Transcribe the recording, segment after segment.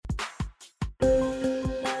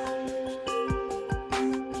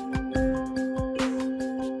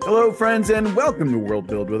Hello, friends, and welcome to World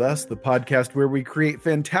Build With Us, the podcast where we create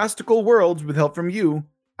fantastical worlds with help from you,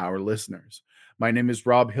 our listeners. My name is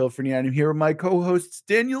Rob Hilferny, and I'm here with my co-hosts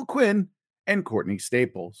Daniel Quinn and Courtney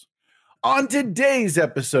Staples. On today's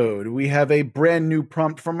episode, we have a brand new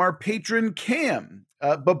prompt from our patron Cam.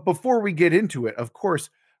 But before we get into it, of course,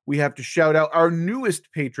 we have to shout out our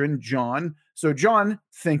newest patron, John. So, John,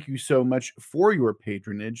 thank you so much for your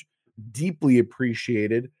patronage. Deeply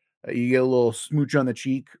appreciated. You get a little smooch on the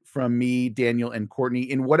cheek from me, Daniel, and Courtney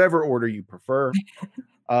in whatever order you prefer.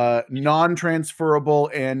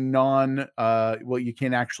 Non-transferable and well, you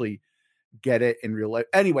can't actually get it in real life.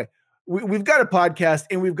 Anyway, we've got a podcast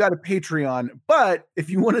and we've got a Patreon, but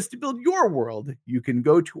if you want us to build your world, you can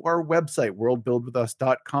go to our website,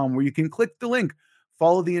 worldbuildwithus.com, where you can click the link,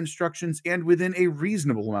 follow the instructions, and within a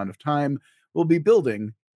reasonable amount of time, we'll be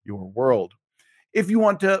building your world. If you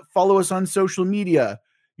want to follow us on social media,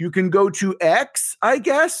 you can go to X, I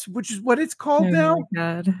guess, which is what it's called now. Oh my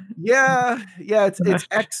God. Yeah, it's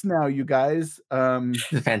X now, you guys.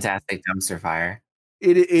 The fantastic dumpster fire.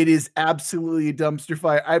 It is absolutely a dumpster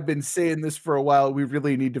fire. I've been saying this for a while. We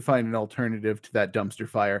really need to find an alternative to that dumpster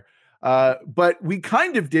fire. But we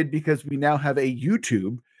kind of did, because we now have a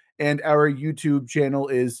YouTube, and our YouTube channel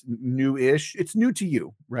is new-ish. It's new to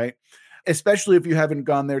you, right? Especially if you haven't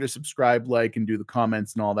gone there to subscribe, like, and do the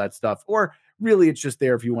comments and all that stuff. Or really, it's just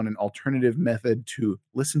there if you want an alternative method to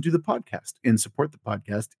listen to the podcast and support the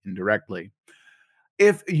podcast indirectly.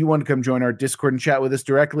 If you want to come join our Discord and chat with us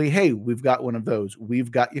directly, hey, we've got one of those.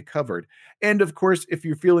 We've got you covered. And of course, if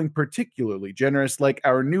you're feeling particularly generous, like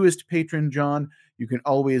our newest patron, John, you can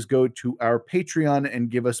always go to our Patreon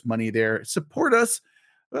and give us money there. Support us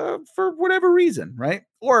for whatever reason, right?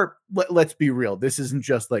 Or let's be real. This isn't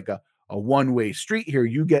just like a one-way street here.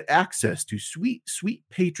 You get access to sweet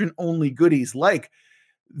patron-only goodies like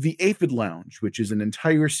the Aphid Lounge, which is an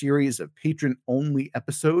entire series of patron-only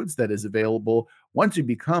episodes that is available once you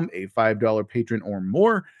become a $5 patron or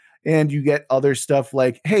more. And you get other stuff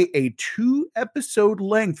like, hey, a 2-episode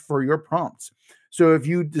length for your prompts. So if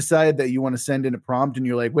you decide that you want to send in a prompt and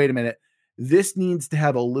you're like, wait a minute, this needs to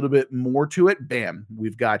have a little bit more to it, bam,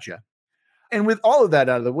 we've got you. And with all of that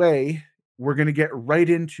out of the way, we're going to get right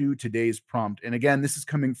into today's prompt. And again, this is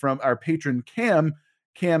coming from our patron, Cam.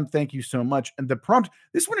 Cam, thank you so much. And the prompt,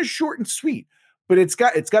 this one is short and sweet, but it's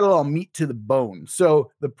got a little meat to the bone. So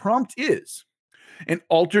the prompt is: an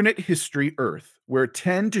alternate history Earth where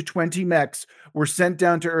 10 to 20 mechs were sent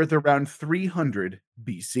down to Earth around 300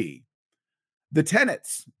 BC. The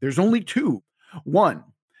tenets, there's only 2. 1,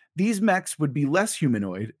 these mechs would be less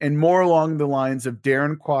humanoid and more along the lines of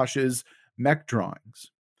Darren Quash's mech drawings.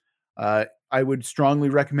 I would strongly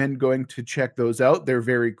recommend going to check those out. They're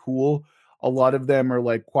very cool. A lot of them are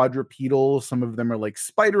like quadrupedal. Some of them are like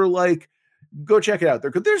spider-like. Go check it out.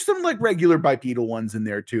 There's some like regular bipedal ones in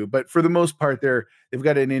there too, but for the most part, they've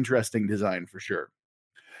got an interesting design for sure.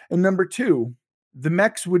 And number 2, the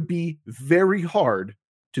mechs would be very hard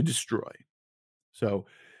to destroy. So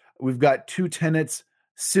we've got 2 tenets,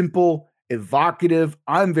 simple, evocative.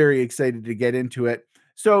 I'm very excited to get into it.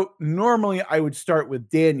 So normally I would start with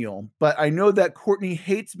Daniel, but I know that Courtney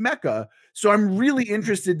hates Mecha, so I'm really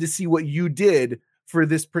interested to see what you did for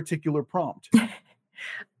this particular prompt.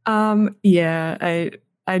 Yeah,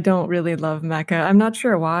 I don't really love Mecha. I'm not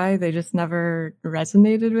sure why. They just never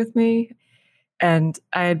resonated with me. And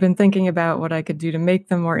I had been thinking about what I could do to make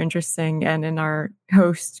them more interesting. And in our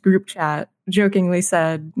host group chat, jokingly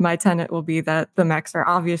said, my tenet will be that the mechs are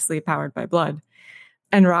obviously powered by blood.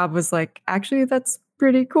 And Rob was like, actually, that's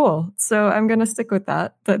pretty cool. So I'm going to stick with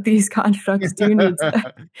that these constructs do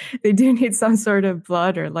need some sort of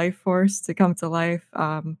blood or life force to come to life.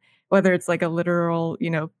 Whether it's like a literal,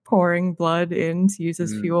 pouring blood in to use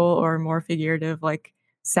as fuel, or more figurative, like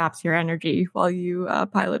saps your energy while you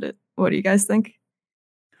pilot it. What do you guys think?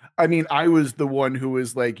 I mean, I was the one who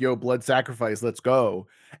was like, yo, blood sacrifice, let's go.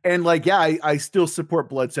 And like, yeah, I still support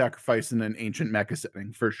blood sacrifice in an ancient mecha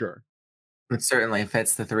setting for sure. It certainly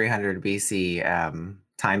fits the 300 BC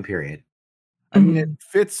time period. I mean, it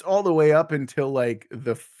fits all the way up until like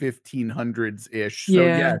the 1500s ish. So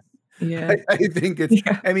yeah. I think it's,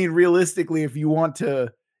 I mean, realistically, if you want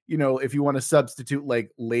to substitute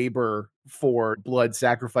like labor for blood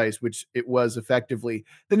sacrifice, which it was effectively,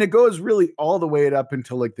 then it goes really all the way up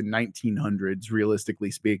until like the 1900s,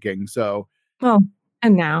 realistically speaking. So, well,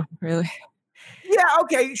 and now really. Yeah.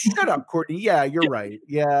 Okay. Shut up, Courtney. Yeah, you're right.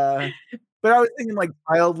 Yeah. But I was thinking like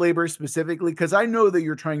child labor specifically, because I know that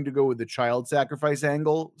you're trying to go with the child sacrifice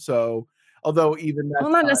angle. So, although even that's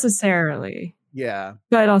not necessarily. Yeah.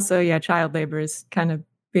 But also, child labor is kind of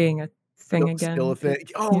being a thing Still again. a thing.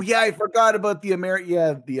 Oh yeah, I forgot about the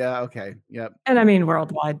okay. Yep. And I mean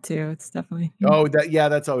worldwide too. It's definitely Oh,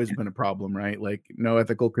 that's always been a problem, right? Like no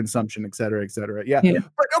ethical consumption, et cetera, et cetera. Yeah. yeah.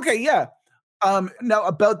 But okay, yeah. Now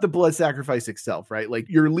about the blood sacrifice itself, right? Like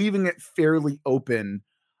you're leaving it fairly open.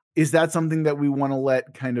 Is that something that we want to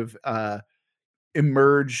let kind of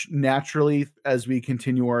emerge naturally as we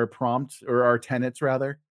continue our prompt or our tenets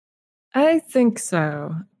rather? I think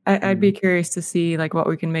so. I'd be curious to see like what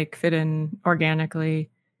we can make fit in organically.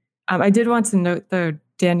 I did want to note though,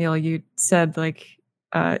 Daniel, you said like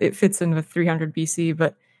it fits in with 300 BC,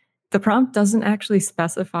 but the prompt doesn't actually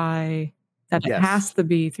specify that it has Yes. to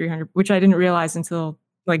be 300, which I didn't realize until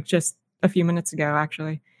like just a few minutes ago,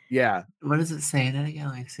 actually. Yeah. What does it say in it again?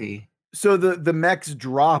 Let me see. So the mechs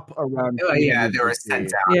drop around Oh, yeah, 300 they were sent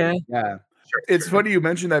BC. out. Yeah. Yeah. Sure, It's sure. funny you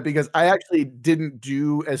mentioned that because I actually didn't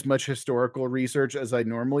do as much historical research as I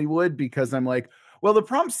normally would because I'm like, well, the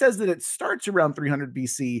prompt says that it starts around 300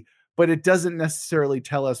 BC, but it doesn't necessarily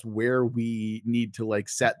tell us where we need to like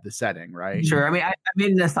set the setting, right? Sure. I mean, I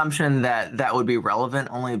made an assumption that that would be relevant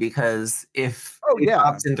only because if Oh it yeah.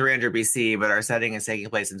 drops in 300 BC, but our setting is taking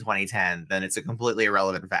place in 2010, then it's a completely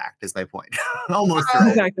irrelevant fact, is my point. Almost The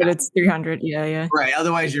irrelevant. fact that it's 300. Yeah. Yeah. Right.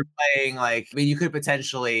 Otherwise, you're playing like, I mean, you could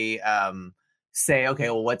potentially say, okay,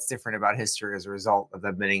 well, what's different about history as a result of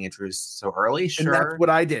them being introduced so early? And that's Sure. what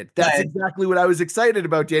I did. That's But exactly what I was excited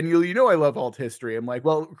about, Daniel. You know I love alt history. I'm like,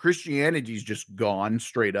 well, Christianity's just gone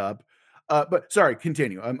straight up. But sorry,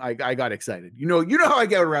 continue. I got excited. You know how I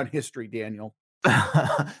get around history, Daniel. but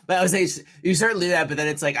I would say you certainly do that, but then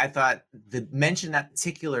it's like I thought the mention that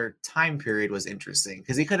particular time period was interesting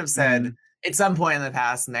because he could have said at some point in the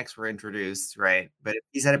past mechs were introduced, right? But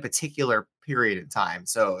he said a particular period in time,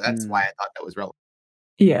 so that's why I thought that was relevant.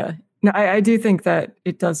 Yeah. No, I do think that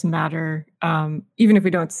it does matter, even if we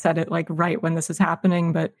don't set it like right when this is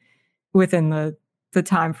happening, but within the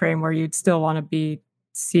time frame where you'd still want to be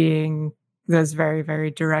seeing those very, very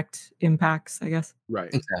direct impacts, I guess. Right.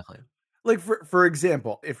 Exactly. Like for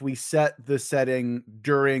example, if we set the setting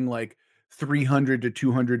during like 300 to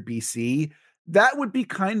 200 BC, that would be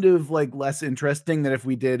kind of like less interesting than if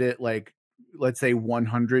we did it like let's say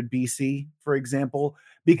 100 BC, for example,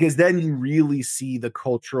 because then you really see the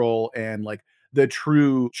cultural and like the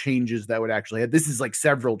true changes that would actually have. This is like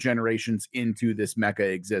several generations into this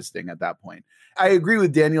mecha existing at that point. I agree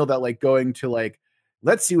with Daniel that like going to like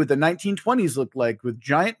let's see what the 1920s looked like with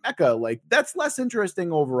giant mecha, like that's less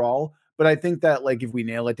interesting overall. But I think that like if we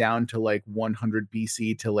nail it down to like 100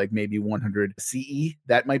 BC to like maybe 100 CE,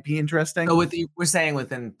 that might be interesting. So we're saying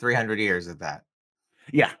within 300 years of that.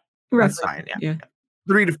 Yeah. That's fine. Yeah.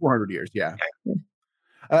 300 to 400 years. Yeah. Yeah.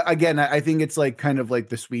 Again, I think it's like kind of like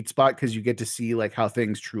the sweet spot because you get to see like how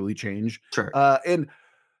things truly change. Sure. And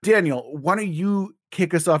Daniel, why don't you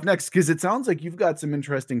kick us off next? Because it sounds like you've got some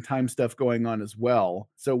interesting time stuff going on as well.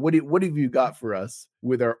 So what have you got for us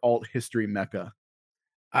with our alt history mecha?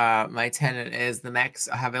 My tenet is the mechs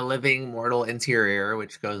have a living mortal interior,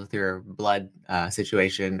 which goes with your blood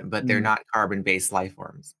situation, but they're not carbon-based life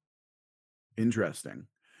forms. Interesting.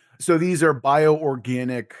 So these are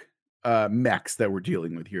bioorganic mechs that we're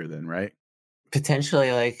dealing with here then, right?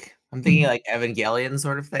 Potentially, like I'm thinking like Evangelion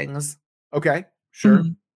sort of things. Okay, sure.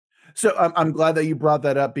 So I'm glad that you brought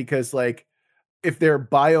that up because like if they're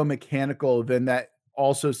biomechanical, then that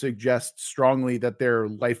also suggests strongly that they're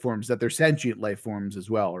life forms, that they're sentient life forms as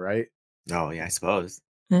well, right? Oh yeah, I suppose.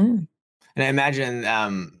 And I imagine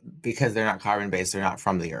because they're not carbon-based, they're not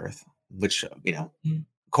from the earth, which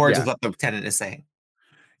accords with what the tenant is saying.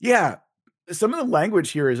 Yeah. Some of the language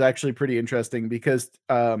here is actually pretty interesting because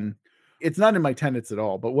it's not in my tenets at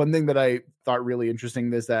all. But one thing that I thought really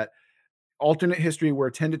interesting is that alternate history where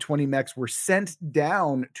 10 to 20 mechs were sent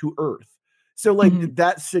down to Earth. So like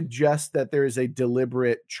that suggests that there is a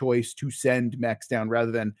deliberate choice to send mechs down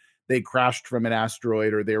rather than they crashed from an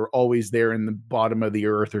asteroid or they were always there in the bottom of the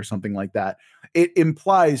earth or something like that. It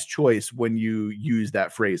implies choice when you use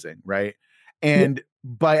that phrasing, right? And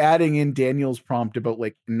by adding in Daniel's prompt about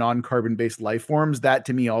like non-carbon based life forms, that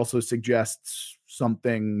to me also suggests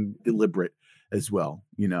something deliberate as well,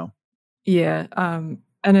 Yeah.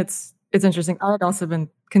 And it's interesting. I had also been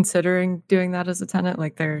considering doing that as a tenant.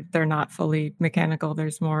 Like they're not fully mechanical.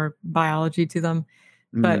 There's more biology to them.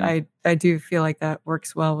 But I do feel like that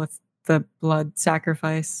works well with the blood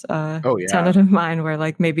sacrifice tenet of mine, where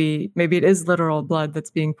like maybe it is literal blood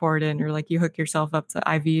that's being poured in, or like you hook yourself up to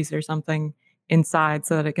IVs or something inside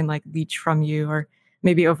so that it can like leach from you, or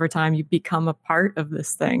maybe over time you become a part of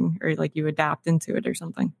this thing, or like you adapt into it or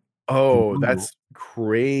something. Oh, Ooh. that's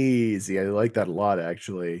crazy. I like that a lot,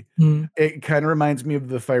 actually. Mm. It kind of reminds me of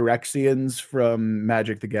the Phyrexians from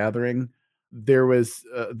Magic the Gathering. There was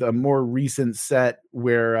the more recent set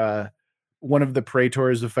where one of the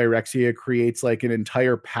praetors of Phyrexia creates like an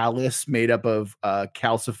entire palace made up of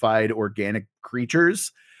calcified organic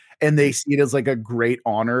creatures. And they see it as like a great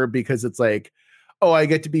honor because it's like, oh, I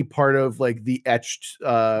get to be part of like the etched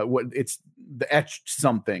what it's the etched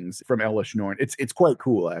somethings from Elish Norn. It's quite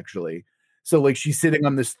cool actually. So like she's sitting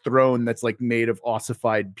on this throne that's like made of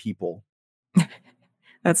ossified people.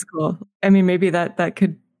 That's cool. I mean, maybe that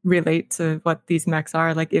could relate to what these mechs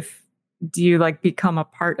are. Like, if do you like become a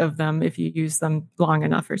part of them if you use them long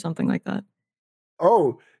enough or something like that?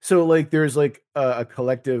 Oh, so like there's like a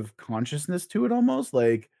collective consciousness to it almost.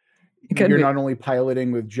 Like It could you're be. not only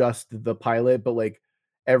piloting with just the pilot, but like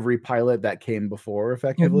every pilot that came before,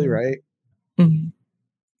 effectively, Mhm. right? Mhm.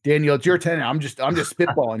 Daniel, it's your turn. I'm just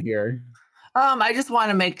spitballing here. I just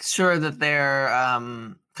want to make sure that they're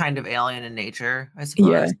kind of alien in nature, I Yeah.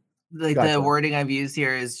 suppose. Like the Gotcha. wording I've used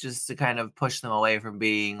here is just to kind of push them away from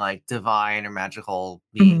being like divine or magical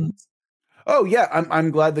Mhm. beings. Oh yeah, I'm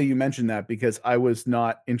glad that you mentioned that because I was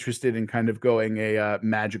not interested in kind of going a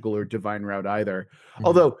magical or divine route either. Mhm.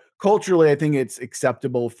 Although culturally, I think it's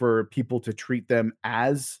acceptable for people to treat them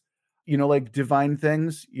as, like divine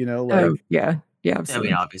things. Oh, Like yeah. Yeah, I mean,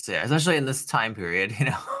 absolutely. obviously, especially in this time period, you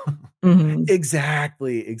know. Mhm.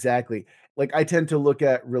 exactly. Like I tend to look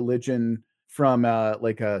at religion from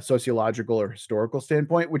like a sociological or historical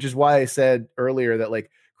standpoint, which is why I said earlier that like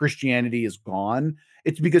Christianity is gone.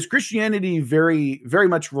 It's because Christianity very, very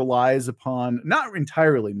much relies upon, not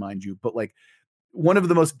entirely, mind you, but like one of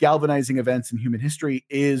the most galvanizing events in human history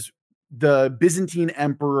is the Byzantine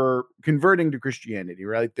emperor converting to Christianity,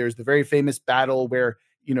 right? There's the very famous battle where,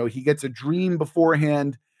 he gets a dream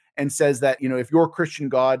beforehand and says that, if your Christian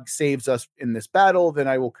God saves us in this battle, then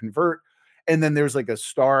I will convert. And then there's like a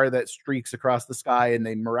star that streaks across the sky and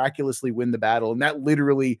they miraculously win the battle. And that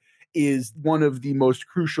literally is one of the most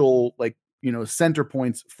crucial, like, center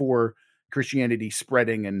points for Christianity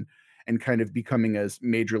spreading and kind of becoming as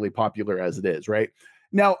majorly popular as it is, right?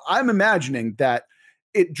 Now, I'm imagining that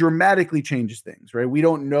it dramatically changes things, right? We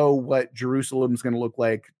don't know what Jerusalem's going to look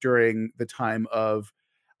like during the time of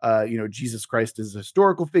Jesus Christ as a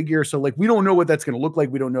historical figure. So like we don't know what that's going to look like.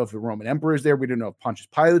 We don't know if the Roman emperor is there. We don't know if Pontius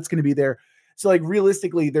Pilate's going to be there. So like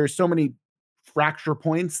realistically, there's so many fracture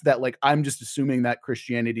points that like I'm just assuming that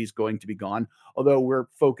Christianity is going to be gone. Although we're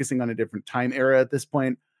focusing on a different time era at this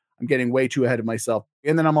point. I'm getting way too ahead of myself.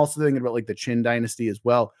 And then I'm also thinking about like the Qin dynasty as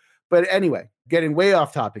well. But anyway, getting way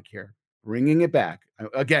off topic here, bringing it back.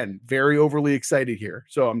 Again, very overly excited here.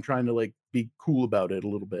 So I'm trying to like be cool about it a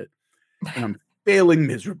little bit. And I'm failing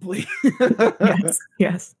miserably. Yes.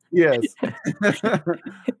 Yes. Yes.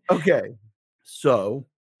 Okay. So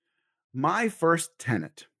my first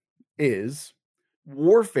tenet is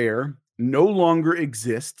warfare no longer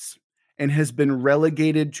exists and has been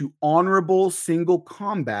relegated to honorable single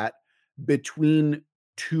combat between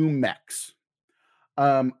two mechs.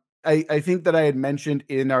 Um, I think that I had mentioned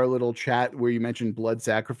in our little chat where you mentioned blood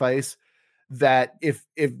sacrifice that if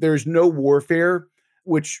there's no warfare,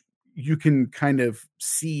 which you can kind of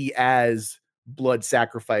see as blood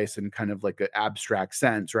sacrifice in kind of like an abstract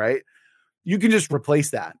sense, right? You can just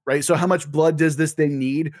replace that, right? So how much blood does this thing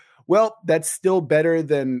need? Well, that's still better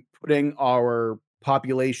than putting our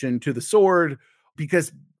population to the sword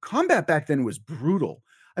because combat back then was brutal.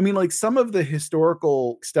 I mean, like some of the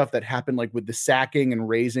historical stuff that happened, like with the sacking and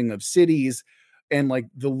razing of cities and like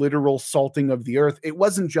the literal salting of the earth, it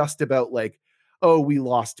wasn't just about like, oh, we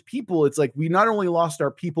lost people. It's like we not only lost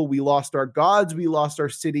our people, we lost our gods, we lost our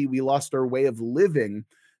city, we lost our way of living.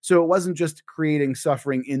 So it wasn't just creating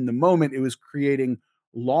suffering in the moment, it was creating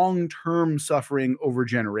long-term suffering over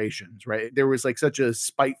generations, right? There was like such a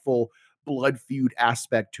spiteful blood feud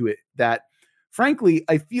aspect to it that frankly,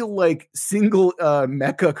 I feel like single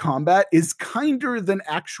mecha combat is kinder than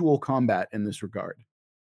actual combat in this regard.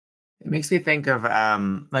 It makes me think of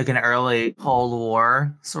like an early Cold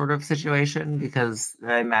War sort of situation because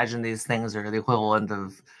I imagine these things are the equivalent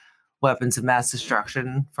of weapons of mass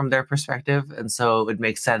destruction from their perspective, and so it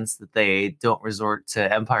makes sense that they don't resort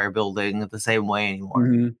to empire building the same way anymore.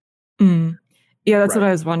 Mhm. Mm. Yeah, that's what Right.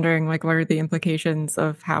 I was wondering. Like, what are the implications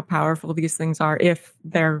of how powerful these things are if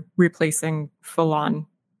they're replacing full on,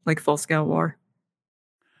 like full scale war?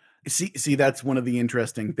 See, that's one of the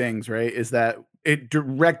interesting things, right? Is that it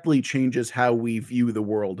directly changes how we view the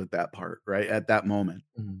world at that part, right? At that moment.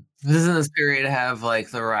 Mhm. Doesn't this period have like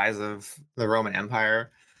the rise of the Roman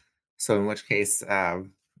Empire? So in which case,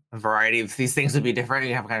 a variety of these things would be different.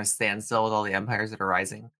 You have kind of standstill with all the empires that are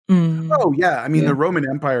rising. Oh yeah, I mean Yeah. the Roman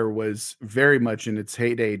Empire was very much in its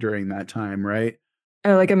heyday during that time, right?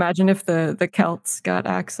 Like imagine if the Celts got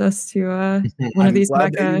access to one of I'm these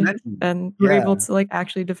glad that you Mecha mentioned it. and were Yeah. able to like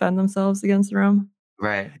actually defend themselves against Rome.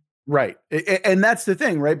 Right. Right. And that's the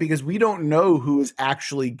thing, right? Because we don't know who is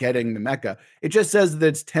actually getting the Mecha. It just says that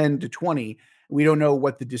it's 10 to 20. We don't know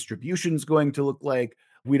what the distribution is going to look like.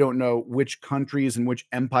 We don't know which countries and which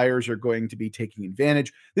empires are going to be taking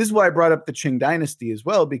advantage. This is why I brought up the Qing dynasty as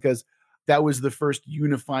well, because that was the first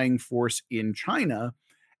unifying force in China.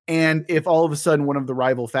 And if all of a sudden one of the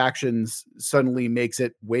rival factions suddenly makes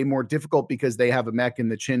it way more difficult because they have a mech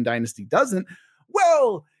and the Qin dynasty doesn't,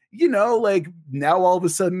 well, like now all of a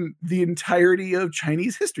sudden the entirety of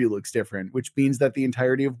Chinese history looks different, which means that the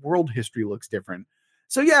entirety of world history looks different.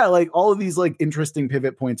 So yeah, like all of these like interesting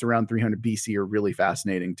pivot points around 300 BC are really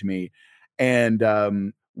fascinating to me. And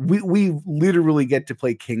we literally get to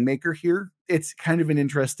play Kingmaker here. It's kind of an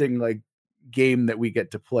interesting like game that we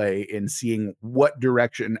get to play in seeing what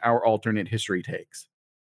direction our alternate history takes.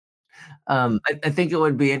 I think it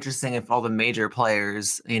would be interesting if all the major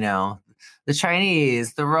players, the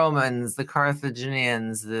Chinese, the Romans, the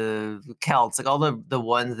Carthaginians, the Celts, like all the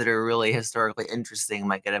ones that are really historically interesting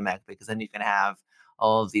might get a mech, because then you can have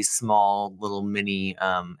all of these small little mini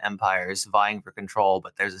empires vying for control,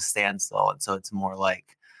 but there's a standstill. And so it's more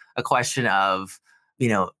like a question of,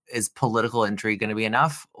 is political intrigue going to be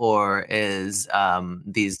enough, or is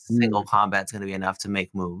these single combats going to be enough to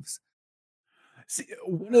make moves? See,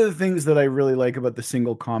 one of the things that I really like about the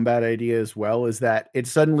single combat idea as well is that it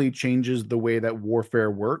suddenly changes the way that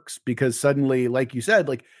warfare works, because suddenly, like you said,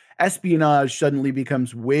 like espionage suddenly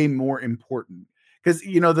becomes way more important, because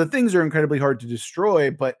the things are incredibly hard to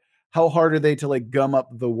destroy, but how hard are they to like gum up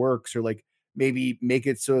the works, or like maybe make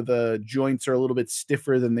it so the joints are a little bit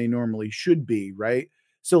stiffer than they normally should be, right?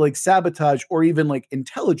 So like sabotage, or even like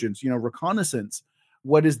intelligence, reconnaissance.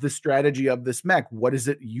 What is the strategy of this mech? What is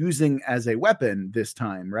it using as a weapon this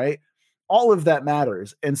time, right? All of that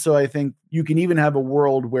matters. And so I think you can even have a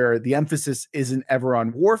world where the emphasis isn't ever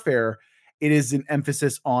on warfare. It is an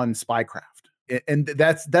emphasis on spycraft. And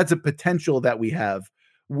that's a potential that we have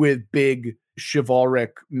with big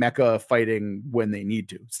chivalric mecha fighting when they need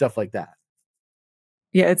to, stuff like that.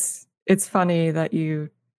 Yeah, it's funny that you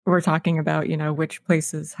were talking about, which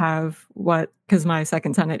places have what, because my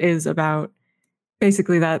second tenet is about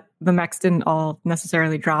basically that the mechs didn't all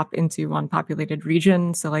necessarily drop into one populated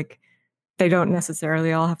region. So like they don't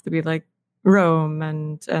necessarily all have to be like Rome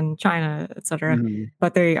and China, etc.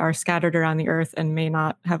 But they are scattered around the earth and may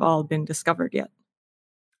not have all been discovered yet.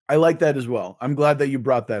 I like that as well. I'm glad that you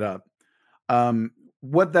brought that up.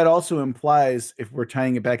 What that also implies, if we're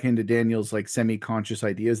tying it back into Daniel's like semi-conscious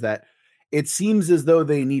ideas, that it seems as though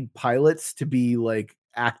they need pilots to be like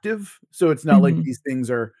active. So it's not like these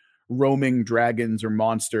things are roaming dragons or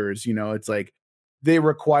monsters. It's like they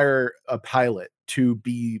require a pilot to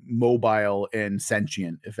be mobile and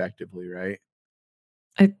sentient effectively, right?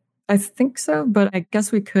 I think so, but I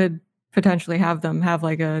guess we could potentially have them have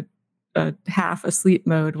like a half asleep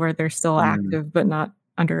mode where they're still active but not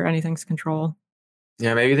under anything's control.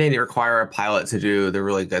 Yeah, maybe they require a pilot to do the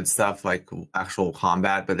really good stuff like actual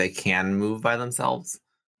combat, but they can move by themselves.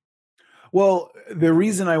 Well, the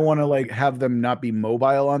reason I want to like have them not be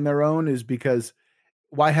mobile on their own is because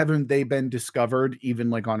why haven't they been discovered even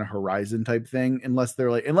like on a horizon type thing? Unless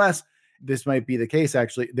this might be the case,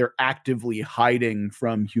 actually, they're actively hiding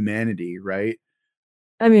from humanity, right?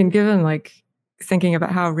 I mean, given like thinking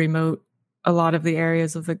about how remote a lot of the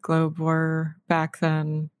areas of the globe were back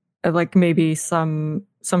then, like maybe some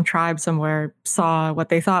tribe somewhere saw what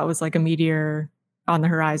they thought was like a meteor on the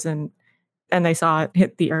horizon, and they saw it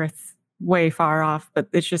hit the earth way far off, but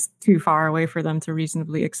it's just too far away for them to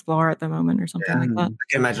reasonably explore at the moment or something like that. I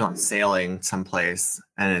can imagine sailing someplace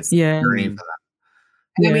and it's journey for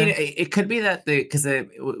them. I mean, it could be that because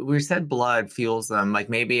we said blood fuels them.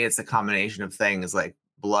 Like maybe it's a combination of things. Like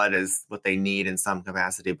blood is what they need in some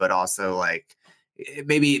capacity, but also like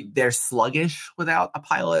maybe they're sluggish without a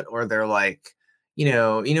pilot, or they're like,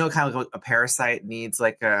 kind of like a parasite needs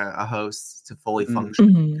like a host to fully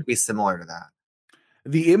function. It could be similar to that.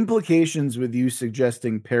 The implications with you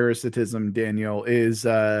suggesting parasitism, Daniel, is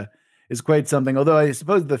quite something. Although I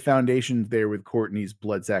suppose the foundation's there with Courtney's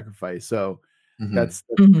blood sacrifice, so that's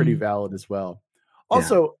pretty valid as well.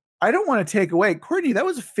 Also, I don't want to take away, Courtney, that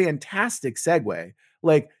was a fantastic segue.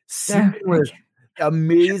 Like, was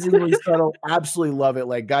amazingly subtle. Absolutely love it.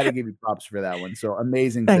 Like, got to give you props for that one. So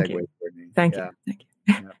amazing Thank segue, you. Courtney. Thank you. Thank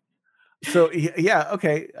you. So yeah,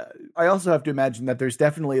 okay. I also have to imagine that there's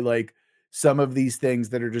definitely like some of these things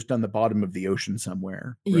that are just on the bottom of the ocean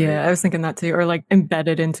somewhere. Right? Yeah, I was thinking that too. Or like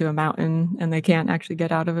embedded into a mountain and they can't actually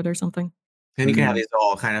get out of it or something. And you can have these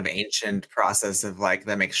all kind of ancient process of like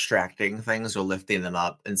them extracting things or lifting them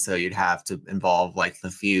up. And so you'd have to involve like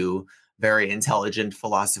the few very intelligent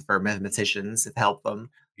philosopher mathematicians to help them.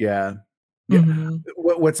 Yeah. Yeah. Mm-hmm.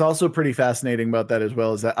 What's also pretty fascinating about that as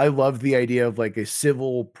well is that I love the idea of like a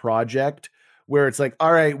civil project where it's like,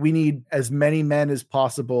 all right, we need as many men as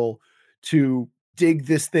possible to dig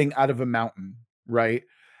this thing out of a mountain, right?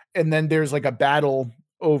 And then there's like a battle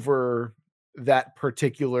over that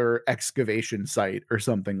particular excavation site or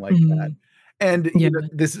something like that. And Yeah.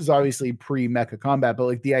 this is obviously pre-mecha combat, but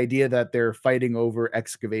like the idea that they're fighting over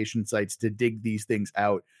excavation sites to dig these things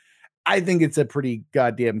out, I think it's a pretty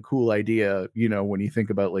goddamn cool idea, when you think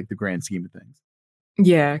about like the grand scheme of things.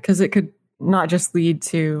 Yeah, because it could not just lead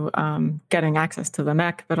to getting access to the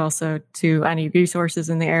mech, but also to any resources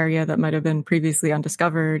in the area that might have been previously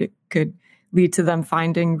undiscovered. It could lead to them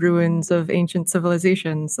finding ruins of ancient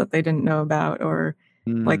civilizations that they didn't know about, or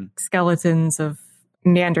like skeletons of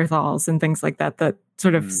Neanderthals and things like that, that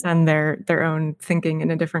sort of send their own thinking in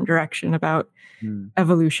a different direction about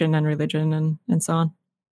evolution and religion and so on.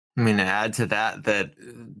 I mean, add to that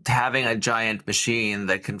having a giant machine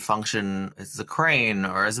that can function as a crane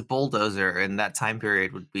or as a bulldozer in that time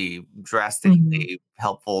period would be drastically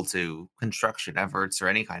helpful to construction efforts or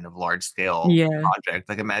any kind of large scale project.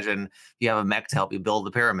 Like imagine you have a mech to help you build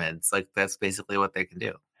the pyramids. Like that's basically what they can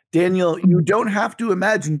do. Daniel, you don't have to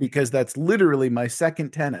imagine because that's literally my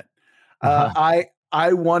second tenet. I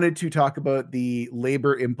wanted to talk about the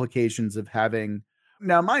labor implications of having,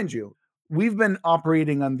 now mind you, we've been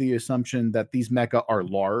operating on the assumption that these mecha are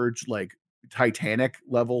large, like Titanic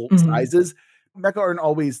level sizes. Mecha aren't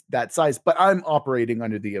always that size, but I'm operating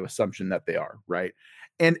under the assumption that they are, right?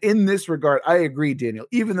 And in this regard, I agree, Daniel,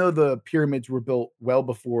 even though the pyramids were built well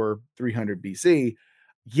before 300 BC,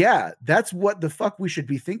 yeah, that's what the fuck we should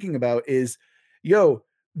be thinking about is,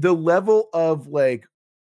 the level of like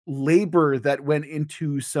labor that went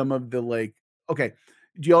into some of the like, okay,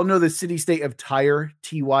 do y'all know the city state of Tyre,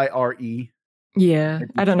 Tyre? Yeah,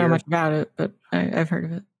 I don't know much about it, but I've heard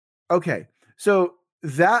of it. Okay, so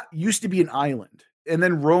that used to be an island, and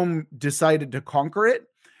then Rome decided to conquer it,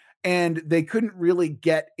 and they couldn't really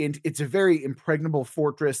get into. It's a very impregnable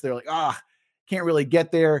fortress. They're like, can't really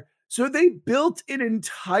get there. So they built an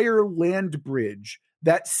entire land bridge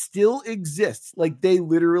that still exists. Like they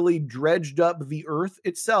literally dredged up the earth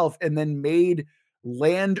itself and then made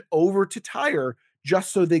land over to Tyre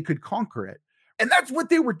just so they could conquer it. And that's what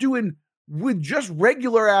they were doing with just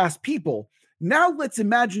regular ass people. Now let's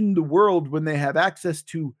imagine the world when they have access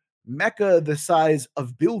to mecha the size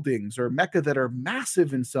of buildings or mecha that are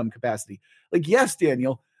massive in some capacity. Like, yes,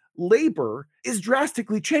 Daniel, labor is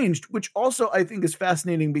drastically changed, which also I think is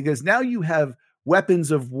fascinating because now you have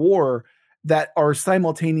weapons of war that are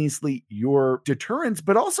simultaneously your deterrents,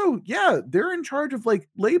 but also, they're in charge of like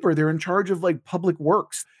labor. They're in charge of like public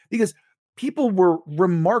works because people were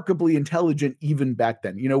remarkably intelligent even back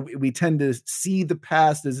then. We tend to see the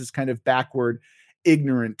past as this kind of backward,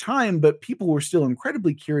 ignorant time, but people were still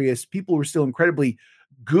incredibly curious. People were still incredibly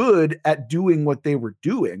good at doing what they were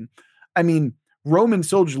doing. I mean, Roman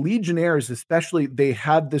soldiers, legionnaires especially, they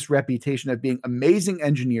have this reputation of being amazing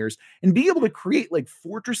engineers and be able to create like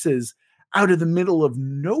fortresses out of the middle of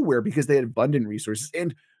nowhere because they had abundant resources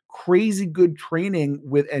and crazy good training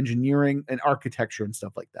with engineering and architecture and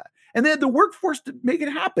stuff like that. And they had the workforce to make it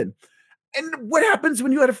happen. And what happens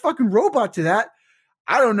when you had a fucking robot to that?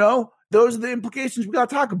 I don't know. Those are the implications we got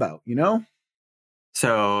to talk about,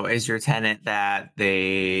 So is your tenet that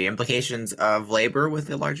the implications of labor with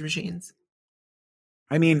the large machines?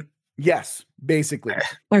 I mean, yes, basically.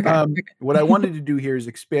 Okay. What I wanted to do here is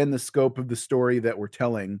expand the scope of the story that we're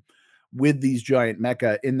telling with these giant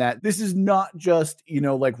mecha in that this is not just,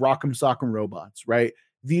 like rock'em sock'em robots, right?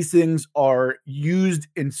 These things are used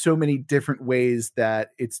in so many different ways that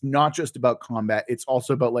it's not just about combat. It's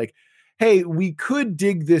also about like, hey, we could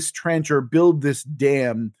dig this trench or build this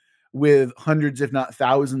dam with hundreds, if not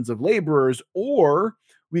thousands of laborers, or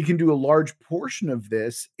we can do a large portion of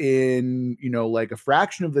this in, like a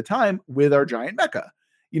fraction of the time with our giant mecha.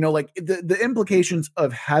 Like the implications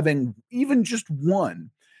of having even just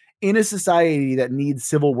one in a society that needs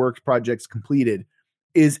civil works projects completed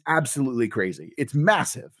is absolutely crazy. It's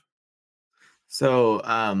massive. So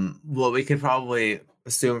what we could probably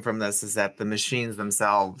assume from this is that the machines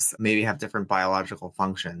themselves maybe have different biological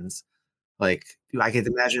functions. Like I could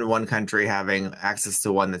imagine one country having access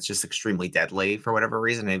to one that's just extremely deadly for whatever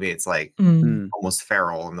reason. Maybe it's like almost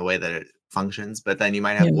feral in the way that it functions, but then you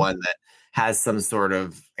might have one that has some sort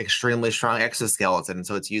of extremely strong exoskeleton,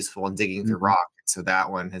 so it's useful in digging through rock. So that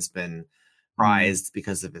one has been prized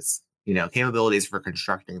because of its, capabilities for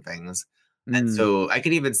constructing things. And so I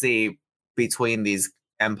could even see between these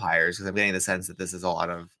empires, because I'm getting the sense that this is a lot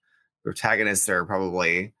of protagonists are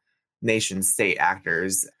probably nation state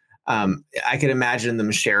actors. I could imagine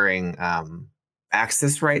them sharing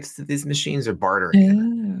access rights to these machines or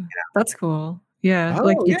bartering. That's cool. Yeah,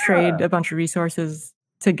 like you trade a bunch of resources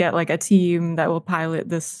to get like a team that will pilot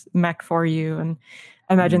this mech for you. And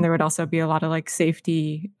I imagine there would also be a lot of like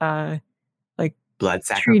safety, like blood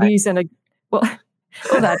sacrifice treaties and well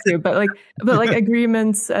that too, but like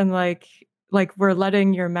agreements and like we're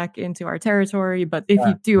letting your mech into our territory, but if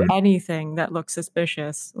you do anything that looks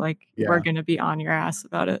suspicious, like we're going to be on your ass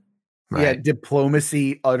about it. Right. Yeah,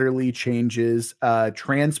 diplomacy utterly changes,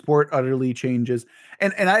 transport utterly changes.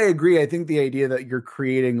 And I agree. I think the idea that you're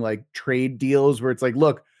creating like trade deals where it's like,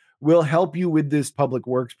 look, we'll help you with this public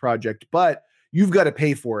works project, but you've got to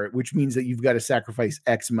pay for it, which means that you've got to sacrifice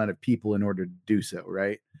X amount of people in order to do so,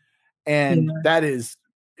 right? And that is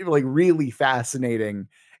like really fascinating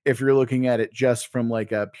if you're looking at it just from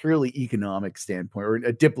like a purely economic standpoint or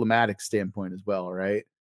a diplomatic standpoint as well, right?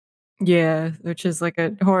 Yeah, which is like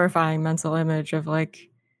a horrifying mental image of like,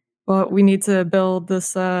 well, we need to build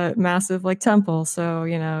this massive like temple. So,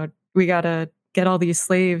 we got to get all these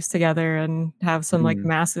slaves together and have some like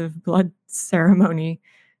massive blood ceremony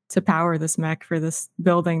to power this mech for this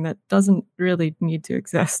building that doesn't really need to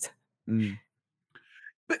exist.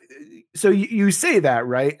 But so you say that,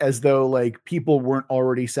 right? As though like people weren't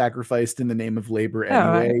already sacrificed in the name of labor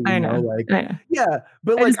anyway. I know. Yeah,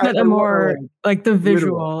 but I like just meant a more like the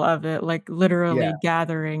visual of it, like literally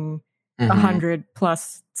gathering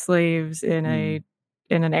 100+ slaves in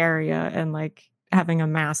an area and like having a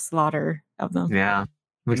mass slaughter of them. Yeah.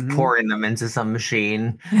 Like pouring them into some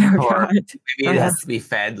machine, or maybe it has to be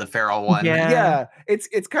fed, the feral one. Yeah,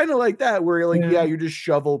 it's kind of like that, where like you just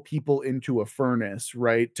shovel people into a furnace,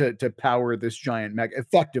 right, to power this giant mech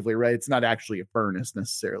effectively, right? It's not actually a furnace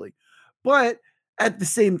necessarily, but at the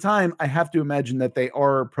same time, I have to imagine that they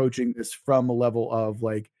are approaching this from a level of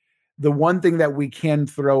like the one thing that we can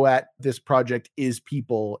throw at this project is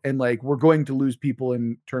people, and like we're going to lose people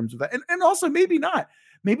in terms of that, and also maybe not.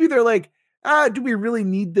 Maybe they're like, do we really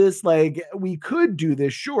need this? Like, we could do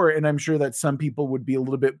this, sure. And I'm sure that some people would be a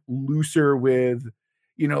little bit looser with,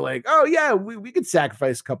 like, oh yeah, we could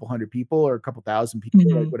sacrifice a couple hundred people or a couple thousand people,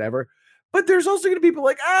 like whatever. But there's also going to be people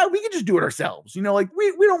like, we can just do it ourselves. Like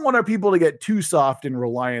we don't want our people to get too soft and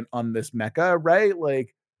reliant on this mecha, right?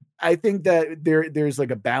 Like, I think that there's like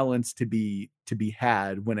a balance to be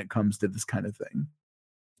had when it comes to this kind of thing.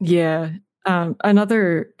 Yeah.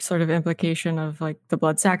 Another sort of implication of like the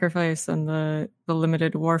blood sacrifice and the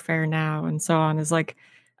limited warfare now and so on is like,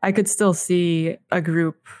 I could still see a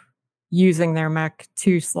group using their mech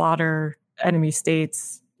to slaughter enemy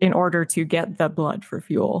states in order to get the blood for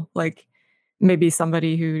fuel. Like maybe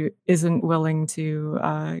somebody who isn't willing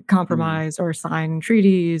to compromise or sign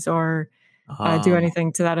treaties or do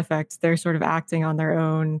anything to that effect. They're sort of acting on their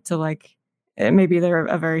own to like, maybe they're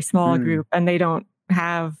a very small group and they don't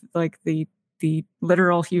have like the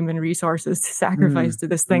literal human resources to sacrifice to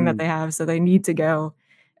this thing that they have. So they need to go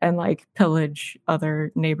and like pillage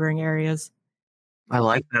other neighboring areas. I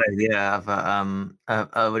like that idea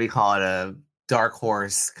of what do you call it? A dark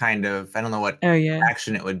horse kind of, I don't know what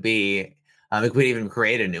action it would be. We could even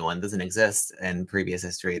create a new one. It doesn't exist in previous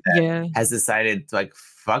history that has decided to like,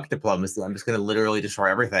 fuck diplomacy. I'm just going to literally destroy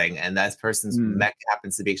everything. And that person's mech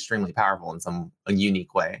happens to be extremely powerful in some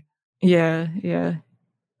unique way. Yeah. Yeah.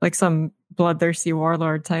 Like some bloodthirsty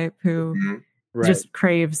warlord type who just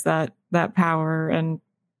craves that power and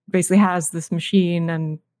basically has this machine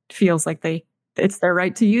and feels like it's their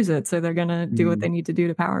right to use it. So they're going to do what they need to do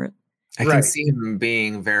to power it. I can see him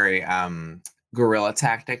being very guerrilla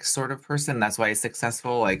tactics sort of person. That's why he's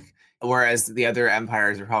successful. Like, whereas the other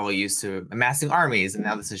empires are probably used to amassing armies, and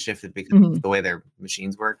now this has shifted because of the way their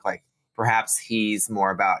machines work. Like, perhaps he's more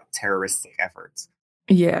about terroristic efforts.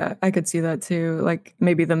 Yeah, I could see that too. Like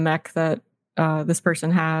maybe the mech that this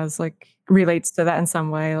person has like relates to that in some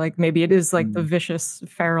way. Like maybe it is like the vicious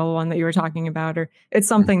feral one that you were talking about, or it's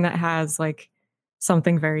something that has like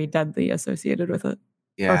something very deadly associated with it.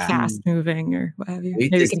 Or fast moving or what have you.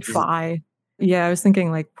 Maybe it can fly. Yeah, I was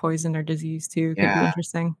thinking like poison or disease too. Could be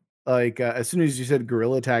interesting. Like as soon as you said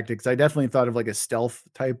guerrilla tactics, I definitely thought of like a stealth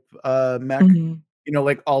type mech.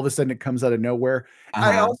 Like all of a sudden it comes out of nowhere.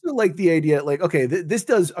 I also like the idea, like, okay, this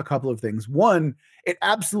does a couple of things. One, it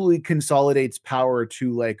absolutely consolidates power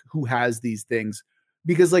to like who has these things.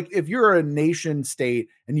 Because like if you're a nation state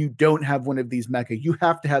and you don't have one of these mecha, you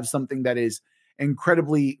have to have something that is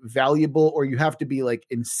incredibly valuable, or you have to be like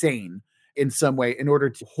insane in some way in order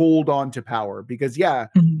to hold on to power. Because yeah,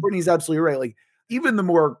 Courtney's absolutely right. Like even the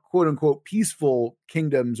more quote unquote peaceful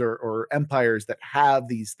kingdoms or empires that have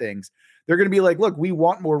these things, they're going to be like, look, we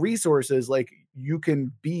want more resources. Like you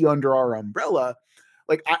can be under our umbrella.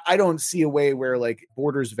 Like I don't see a way where like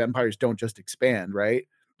borders of empires don't just expand, right?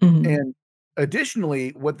 And additionally,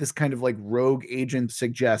 what this kind of like rogue agent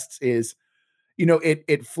suggests is,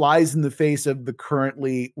 it flies in the face of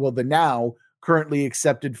the now currently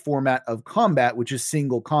accepted format of combat, which is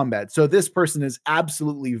single combat. So this person is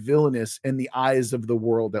absolutely villainous in the eyes of the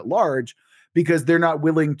world at large because they're not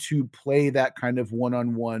willing to play that kind of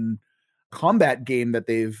one-on-one combat game that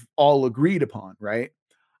they've all agreed upon, right?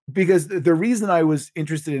 Because the reason I was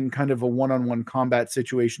interested in kind of a one-on-one combat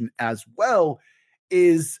situation as well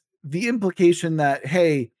is the implication that,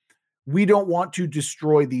 hey, we don't want to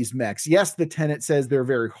destroy these mechs. Yes, the tenet says they're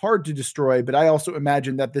very hard to destroy, but I also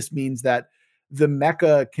imagine that this means that the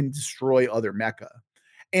mecha can destroy other mecha.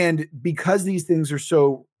 And because these things are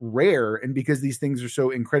so rare and because these things are so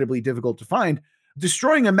incredibly difficult to find,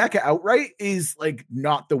 destroying a mecha outright is like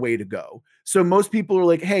not the way to go. So most people are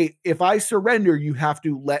like, hey, if I surrender, you have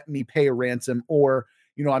to let me pay a ransom, or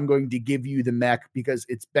I'm going to give you the mech because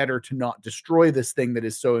it's better to not destroy this thing that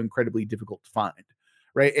is so incredibly difficult to find.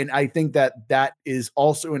 Right. And I think that is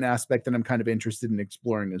also an aspect that I'm kind of interested in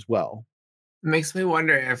exploring as well. Makes me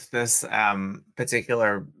wonder if this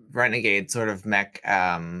particular renegade sort of mech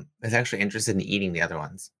is actually interested in eating the other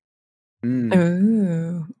ones.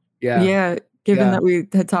 Oh. Yeah. Given that we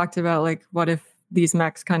had talked about like what if these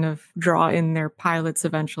mechs kind of draw in their pilots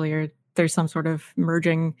eventually, or there's some sort of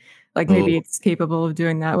merging, like maybe it's capable of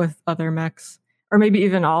doing that with other mechs, or maybe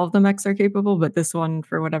even all of the mechs are capable, but this one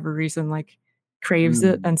for whatever reason like craves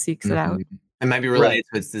it and seeks it out. It might be related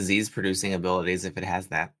to its disease producing abilities if it has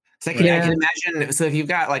that. So I can imagine, so if you've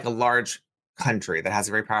got like a large country that has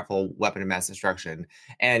a very powerful weapon of mass destruction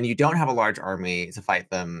and you don't have a large army to fight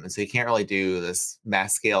them, and so you can't really do this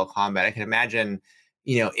mass scale combat, I can imagine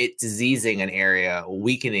it diseasing an area,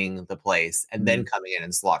 weakening the place, and then coming in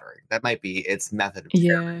and slaughtering. That might be its method of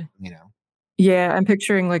terrorism, Yeah, I'm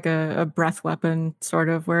picturing like a breath weapon sort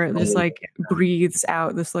of where it just like breathes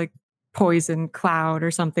out this like poison cloud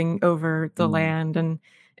or something over the land, and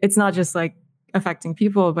it's not just like affecting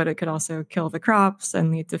people, but it could also kill the crops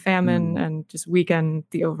and lead to famine and just weaken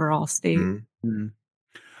the overall state.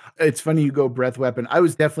 It's funny you go breath weapon. I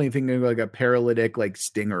was definitely thinking of like a paralytic like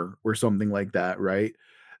stinger or something like that, right?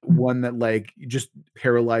 One that like just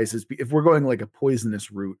paralyzes. If we're going like a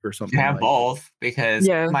poisonous route or something, you have like both, because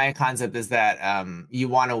my concept is that you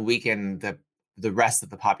want to weaken the rest of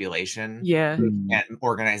the population, and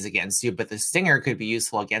organize against you, but the stinger could be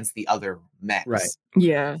useful against the other mechs. Right.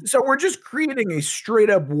 Yeah. So we're just creating a straight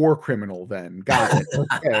up war criminal then. Got it.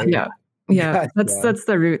 Okay. Yeah. That's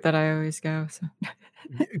the route that I always go. So.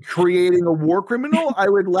 Creating a war criminal? I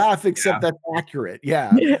would laugh, except that's accurate.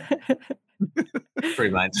 Yeah. Pretty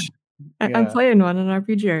much. I'm playing one in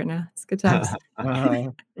RPG right now. It's good times.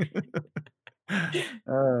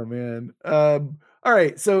 Oh man. All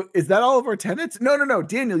right. So is that all of our tenets? No.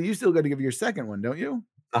 Daniel, you still got to give your second one, don't you?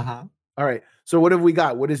 All right. So what have we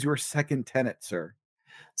got? What is your second tenet, sir?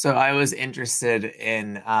 So I was interested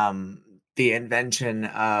in the invention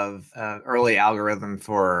of early algorithm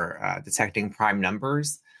for detecting prime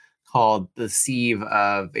numbers called the Sieve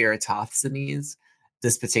of Eratosthenes.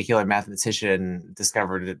 This particular mathematician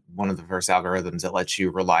discovered one of the first algorithms that lets you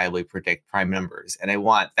reliably predict prime numbers. And I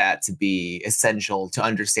want that to be essential to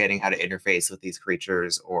understanding how to interface with these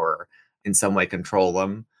creatures or in some way control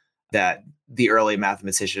them, that the early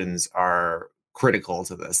mathematicians are critical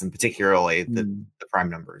to this, and particularly the prime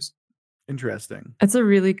numbers. Interesting. It's a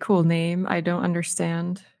really cool name. I don't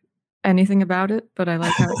understand anything about it, but I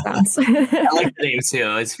like how it sounds. I like the name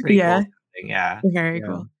too. It's pretty cool. Yeah. Very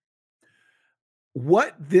cool.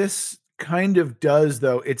 What this kind of does,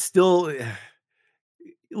 though, it's still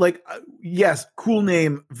like, yes, cool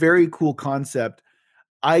name, very cool concept.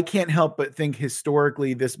 I can't help but think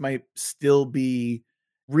historically this might still be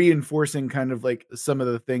reinforcing kind of like some of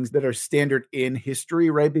the things that are standard in history,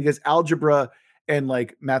 right? Because algebra and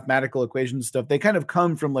like mathematical equations stuff, they kind of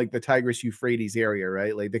come from like the Tigris Euphrates area,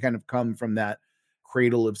 right? Like they kind of come from that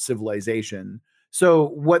cradle of civilization. So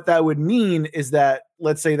what that would mean is that,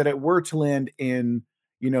 let's say that it were to land in,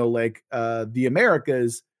 the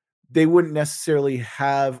Americas, they wouldn't necessarily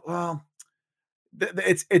have,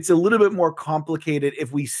 it's a little bit more complicated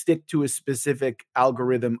if we stick to a specific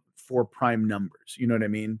algorithm for prime numbers. You know what I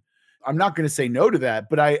mean? I'm not going to say no to that,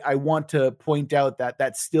 but I want to point out that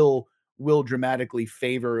that still will dramatically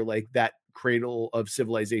favor like that cradle of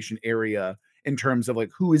civilization area in terms of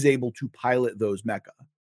like who is able to pilot those mecha.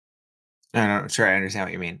 I'm not sure I understand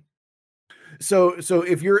what you mean. So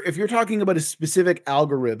if you're talking about a specific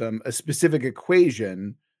algorithm, a specific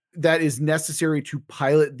equation that is necessary to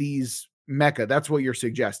pilot these mecha, that's what you're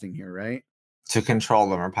suggesting here, right? To control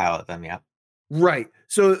them or pilot them, yeah. Right.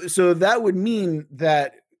 So that would mean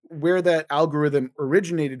that where that algorithm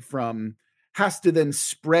originated from has to then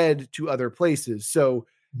spread to other places. So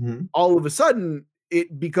all of a sudden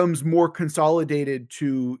it becomes more consolidated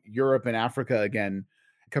to Europe and Africa again,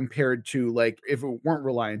 compared to like if it weren't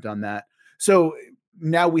reliant on that. So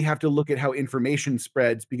now we have to look at how information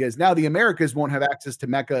spreads, because now the Americas won't have access to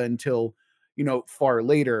Mecha until, far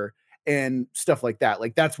later and stuff like that.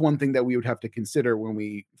 Like that's one thing that we would have to consider when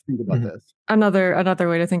we think about this. Another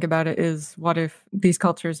way to think about it is, what if these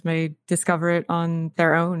cultures may discover it on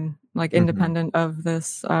their own, like independent of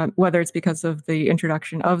this, whether it's because of the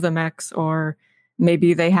introduction of the mechs, or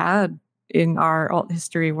maybe they had in our alt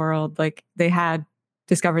history world, like they had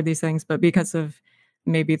discovered these things, but because of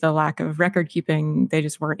maybe the lack of record keeping, they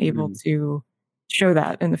just weren't able to show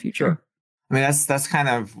that in the future. Sure. I mean, that's kind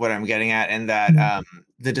of what I'm getting at, in that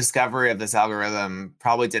the discovery of this algorithm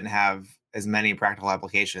probably didn't have as many practical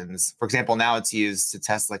applications. For example, now it's used to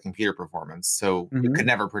test like computer performance. So it could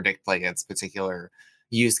never predict like its particular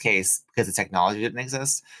use case because the technology didn't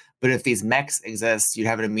exist. But if these mechs exist, you'd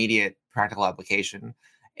have an immediate practical application.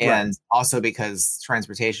 And also because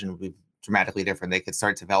transportation would be dramatically different. They could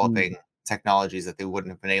start developing technologies that they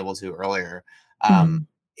wouldn't have been able to earlier.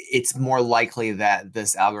 It's more likely that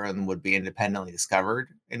this algorithm would be independently discovered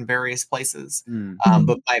in various places.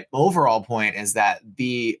 But my overall point is that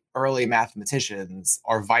the early mathematicians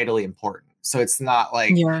are vitally important. So it's not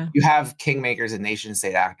like you have kingmakers and nation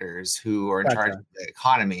state actors who are in charge of the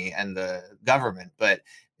economy and the government, but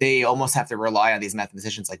they almost have to rely on these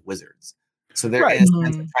mathematicians like wizards. So they're in a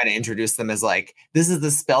sense of trying to introduce them as like, this is the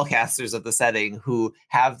spellcasters of the setting who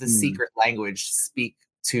have the secret language, speak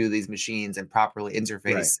to these machines and properly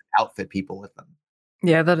interface, outfit people with them.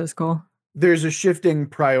 Yeah, that is cool. There's a shifting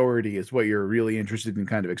priority is what you're really interested in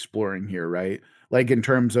kind of exploring here, right? Like in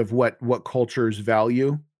terms of what cultures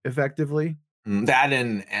value effectively. That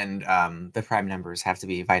and the prime numbers have to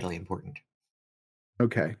be vitally important.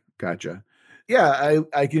 Okay, gotcha. Yeah,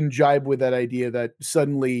 I can jibe with that idea that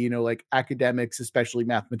suddenly, like academics, especially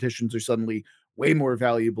mathematicians, are suddenly way more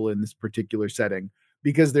valuable in this particular setting,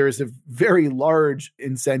 because there is a very large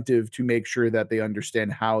incentive to make sure that they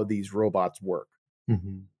understand how these robots work.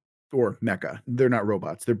 Or mecha. They're not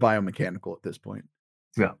robots. They're biomechanical at this point.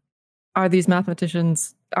 Yeah. Are these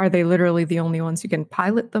mathematicians, are they literally the only ones who can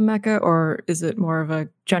pilot the mecha, or is it more of a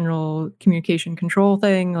general communication control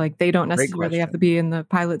thing? Like they don't necessarily have to be in the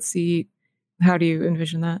pilot seat. How do you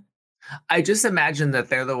envision that? I just imagine that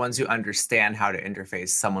they're the ones who understand how to interface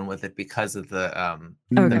someone with it because of the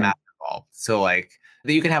math involved. So like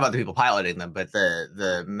you can have other people piloting them, but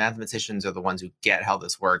the mathematicians are the ones who get how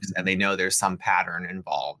this works, and they know there's some pattern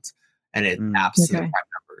involved, and it maps to the prime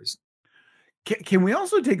numbers. Can we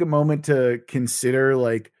also take a moment to consider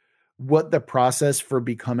like what the process for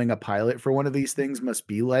becoming a pilot for one of these things must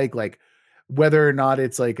be like whether or not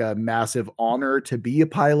it's like a massive honor to be a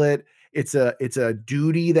pilot, it's a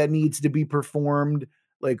duty that needs to be performed.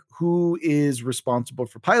 Like who is responsible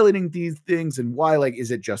for piloting these things and why? Like,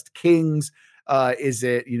 is it just kings? Is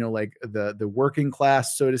it, like the working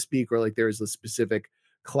class, so to speak, or like there's a specific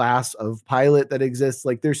class of pilot that exists?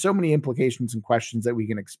 Like there's so many implications and questions that we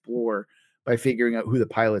can explore by figuring out who the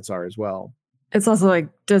pilots are as well. It's also like,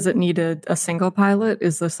 does it need a single pilot?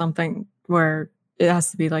 Is this something where it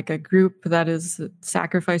has to be like a group that is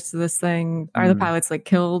sacrificed to this thing? Are the pilots like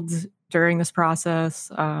killed during this process?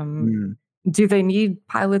 Do they need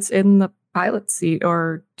pilots in the pilot seat,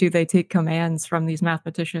 or do they take commands from these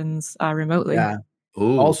mathematicians remotely? Yeah.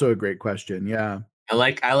 Ooh. Also a great question. Yeah. I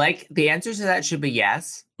like the answer to that should be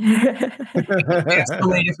yes. There's so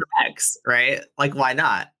many different X, right? Like, why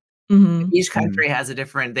not? Each country has a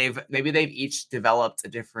different, they've each developed a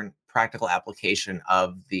different practical application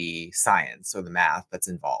of the science or the math that's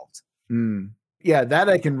involved. Yeah, that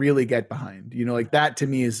I can really get behind. Like that to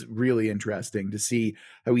me is really interesting to see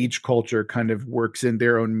how each culture kind of works in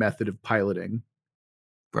their own method of piloting.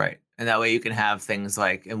 Right. And that way you can have things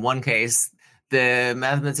like, in one case, the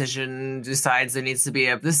mathematician decides there needs to be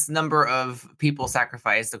this number of people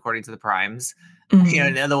sacrificed according to the primes.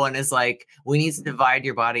 Another one is like, we need to divide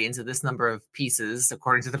your body into this number of pieces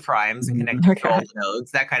according to the primes and connect all the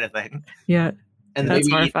nodes, that kind of thing. Yeah. And maybe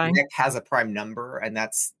each neck has a prime number, and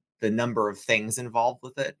that's the number of things involved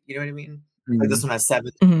with it. You know what I mean? Like Mm. this one has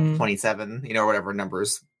 7, Mhm. 27, you know, whatever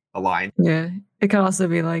numbers align. Yeah. It could also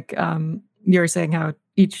be like you were saying how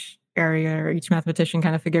each area or each mathematician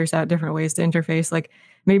kind of figures out different ways to interface. Like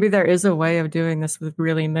maybe there is a way of doing this with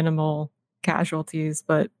really minimal casualties,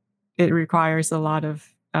 but it requires a lot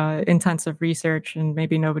of intensive research and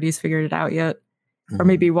maybe nobody's figured it out yet. Or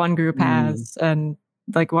maybe one group Mm. has, and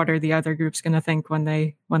like what are the other groups going to think when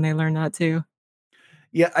they learn that too?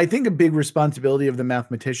 Yeah, I think a big responsibility of the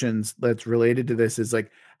mathematicians that's related to this is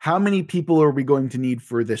like, how many people are we going to need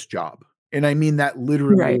for this job? And I mean that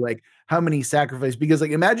literally, Right. like how many sacrifice, because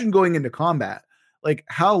like imagine going into combat, like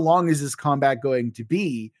how long is this combat going to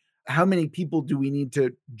be? How many people do we need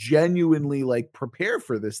to genuinely like prepare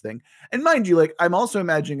for this thing? And mind you, like I'm also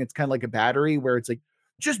imagining it's kind of like a battery where it's like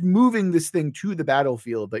just moving this thing to the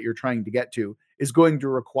battlefield that you're trying to get to is going to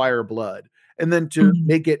require blood. And then to Mhm.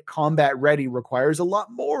 make it combat ready requires a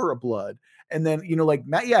lot more blood. And then, you know, like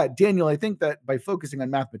yeah, Daniel, I think that by focusing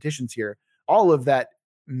on mathematicians here, all of that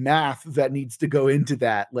math that needs to go into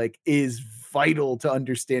that like is vital to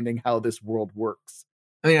understanding how this world works.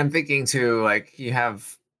 I mean, I'm thinking too, like you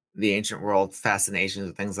have the ancient world fascinations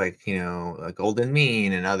with things like, you know, a golden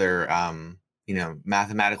mean and other, you know,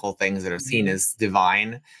 mathematical things that are seen as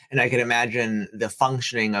divine. And I can imagine the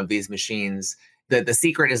functioning of these machines. The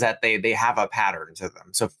secret is that they have a pattern to them.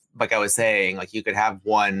 So like I was saying, like you could have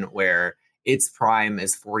one where its prime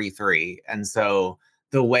is 43. And so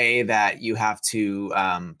the way that you have to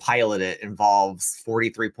pilot it involves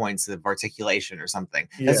 43 points of articulation or something.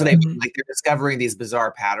 That's what I Yeah. mean. Like they're discovering these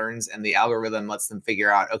bizarre patterns, and the algorithm lets them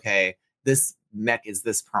figure out, okay, this mech is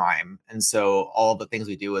this prime. And so all the things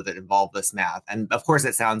we do with it involve this math. And of course,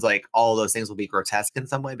 it sounds like all those things will be grotesque in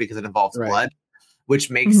some way because it involves Right. blood, which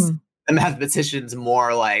makes Mhm. the mathematicians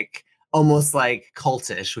more like almost like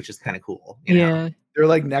cultish, which is kind of cool, you know? Yeah. They're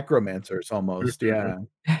like necromancers almost. Mhm.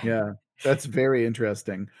 Yeah. Yeah. That's very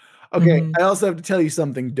interesting. Okay. Mhm. I also have to tell you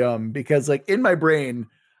something dumb because, like, in my brain,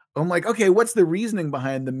 I'm like, okay, what's the reasoning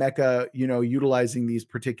behind the mecha, you know, utilizing these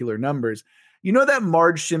particular numbers? You know, that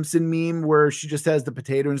Marge Simpson meme where she just has the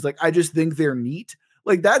potato and is like, I just think they're neat.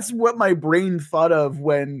 Like, that's what my brain thought of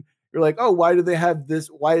when you're like, oh, why do they have this?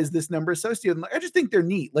 Why is this number associated? I'm like, I just think they're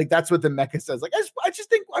neat. Like, that's what the mecha says. Like, I just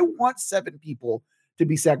think I want 7 people to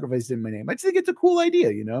be sacrificed in my name. I just think it's a cool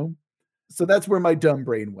idea, you know? So that's where my dumb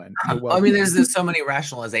brain went. You're I mean, welcome. there's so many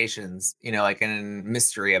rationalizations, you know, like in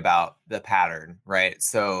mystery about the pattern, right?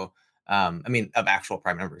 So, I mean, of actual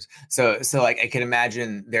prime numbers. So like I can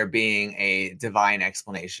imagine there being a divine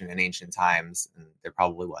explanation in ancient times, and there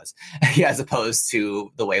probably was, as opposed to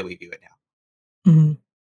the way we view it now. Mhm.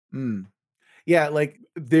 Mm. Yeah, like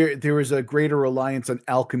there was a greater reliance on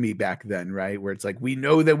alchemy back then, right? Where it's like we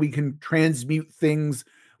know that we can transmute things.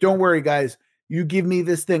 Don't worry, guys. You give me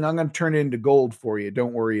this thing, I'm going to turn it into gold for you.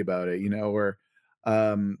 Don't worry about it, you know. Or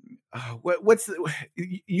what's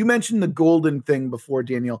you mentioned the golden thing before,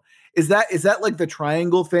 Daniel? Is that like the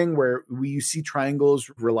triangle thing where you see triangles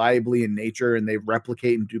reliably in nature and they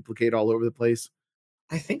replicate and duplicate all over the place?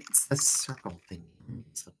 I think it's the circle thingy.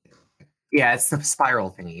 Yeah, it's the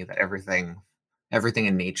spiral thingy that everything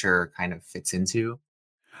in nature kind of fits into.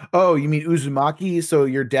 Oh, you mean Uzumaki? So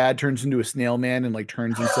your dad turns into a snail man and like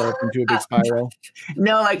turns himself into a big spiral?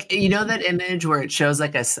 No, like you know that image where it shows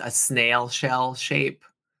like a snail shell shape,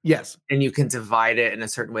 Yes. and you can divide it in a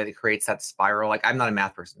certain way that creates that spiral. Like I'm not a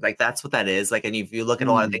math person, like that's what that is. Like, and if you look at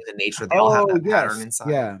a lot of Mm. things in nature, they all have Oh, that pattern yes. inside.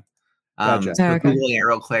 Yeah. Gotcha. Oh, So okay. googling it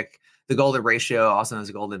real quick, the golden ratio, also known as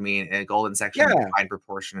the golden mean, a golden section of Yeah. divine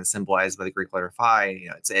proportion, is symbolized by the Greek letter phi. You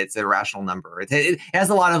know, it's a rational number. It has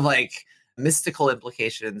a lot of like mystical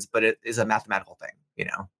implications, but it is a mathematical thing. You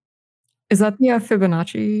know, Is that the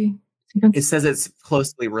Fibonacci it sequence? says it's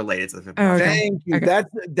closely related to the Oh, Fibonacci. okay. Thank you. Okay.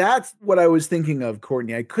 That's what I was thinking of,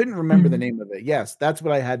 Courtney. I couldn't remember the Mhm. name of it. Yes, that's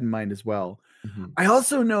what I had in mind as well. Mhm. I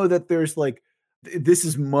also know that there's like this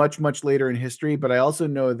is much later in history, but I also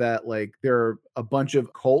know that like there are a bunch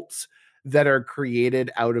of cults that are created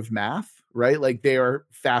out of math, right? Like they are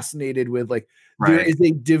fascinated with like there Right. is a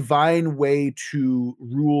divine way to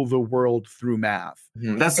rule the world through math.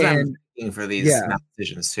 That's what I'm And thinking for these yeah, math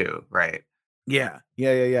decisions too. Right. yeah.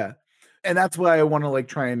 And that's why I want to like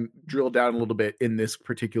try and drill down a little bit in this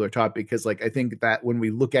particular topic because like I think that when we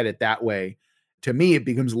look at it that way, to me it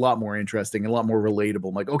becomes a lot more interesting and a lot more relatable.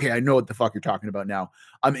 I'm like, okay, I know what the fuck you're talking about now.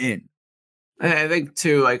 I'm in. And I think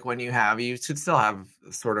too, like when you should still have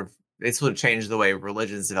sort of this would change the way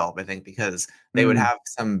religions develop, I think, because they would Mm, have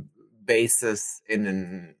some basis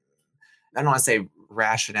in I don't want to say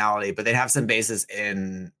rationality, but they'd have some basis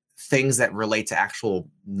in things that relate to actual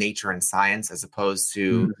nature and science, as opposed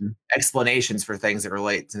to explanations for things that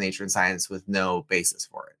relate to nature and science with no basis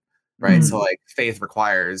for it. Right. So like faith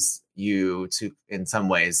requires you to, in some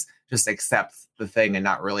ways, just accept the thing and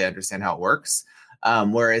not really understand how it works.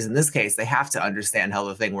 Whereas in this case, they have to understand how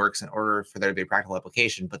the thing works in order for there to be a practical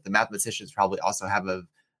application. But the mathematicians probably also have a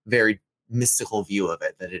very mystical view of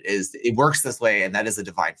it, that it works this way, and that is a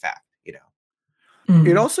divine fact, you know.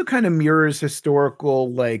 It also kind of mirrors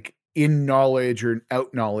historical, like, in knowledge or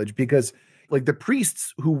out knowledge, because like the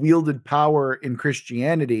priests who wielded power in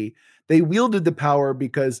Christianity, they wielded the power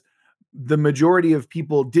because the majority of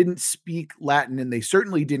people didn't speak Latin and they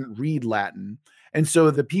certainly didn't read Latin. And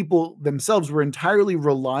so the people themselves were entirely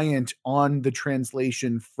reliant on the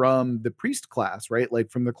translation from the priest class, right?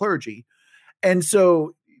 Like from the clergy. And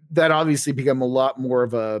so that obviously became a lot more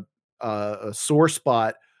of a sore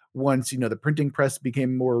spot once, you know, the printing press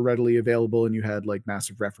became more readily available and you had like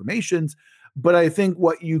massive reformations. But I think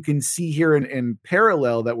what you can see here in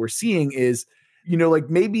parallel that we're seeing is, you know, like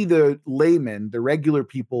maybe the laymen, the regular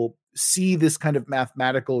people, see this kind of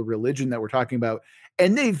mathematical religion that we're talking about,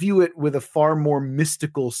 and they view it with a far more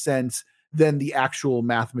mystical sense than the actual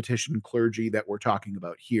mathematician clergy that we're talking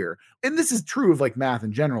about here. And this is true of like math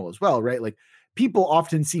in general as well, right? Like people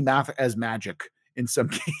often see math as magic in some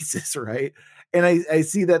cases, right? And I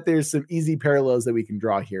see that there's some easy parallels that we can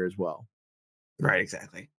draw here as well. Right,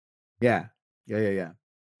 exactly. Yeah.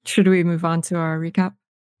 Should we move on to our recap?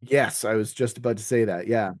 Yes, I was just about to say that.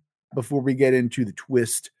 Yeah. Before we get into the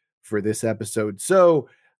twist for this episode. So,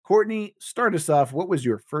 Courtney, start us off. What was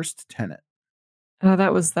your first tenet?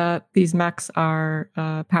 That was that these mechs are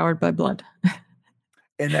powered by blood.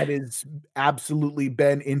 And that has absolutely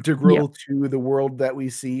been integral to the world that we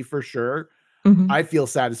see for sure. I feel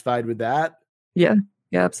satisfied with that. Yeah,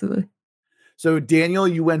 absolutely. So, Daniel,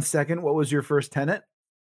 you went second. What was your first tenet?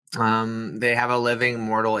 They have a living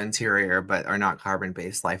mortal interior, but are not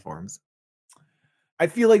carbon-based life forms. I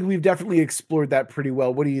feel like we've definitely explored that pretty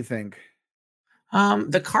well. What do you think?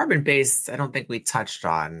 The carbon-based, I don't think we touched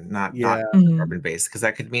on, not carbon-based, because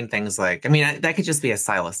that could mean things like, I mean, that could just be a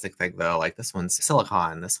stylistic thing, though. Like this one's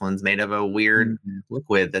silicon, this one's made of a weird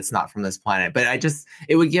liquid that's not from this planet. But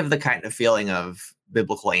it would give the kind of feeling of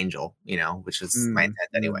biblical angel, you know, which is my intent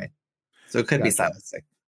anyway. So it could be stylistic.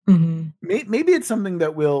 Maybe it's something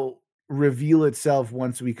that will reveal itself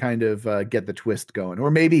once we kind of get the twist going, or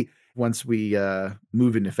maybe once we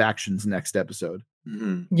move into factions next episode.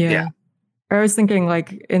 Yeah. I was thinking,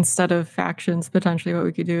 like, instead of factions, potentially what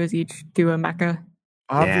we could do is each do a mecha.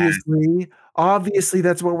 Obviously,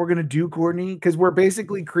 that's what we're going to do, Courtney, because we're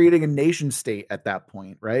basically creating a nation state at that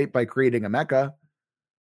point, right? By creating a mecha.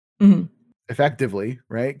 Effectively,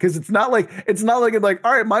 right? Because it's not like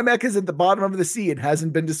all right, my mech is at the bottom of the sea. It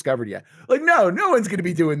hasn't been discovered yet. Like, no one's going to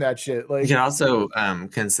be doing that shit. Like, you can also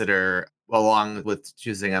consider, along with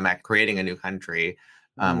choosing a mech, creating a new country,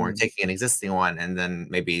 or taking an existing one and then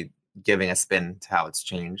maybe giving a spin to how it's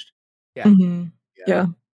changed. Man,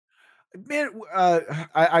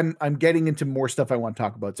 I'm getting into more stuff I want to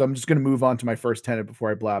talk about, so I'm just going to move on to my first tenet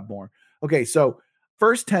before I blab more. Okay, so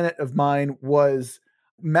first tenet of mine was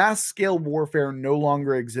mass scale warfare no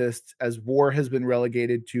longer exists, as war has been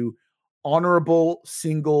relegated to honorable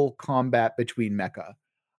single combat between mecha.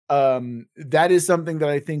 That is something that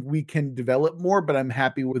I think we can develop more, but I'm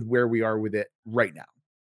happy with where we are with it right now.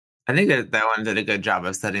 I think that one did a good job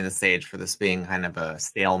of setting the stage for this being kind of a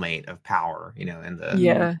stalemate of power, you know, in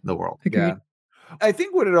the world. Agreed. Yeah. I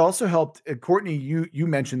think what it also helped, Courtney, you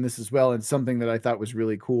mentioned this as well, and something that I thought was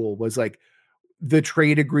really cool was like the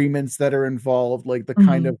trade agreements that are involved, like the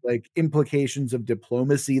kind of like implications of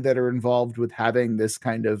diplomacy that are involved with having this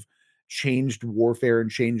kind of changed warfare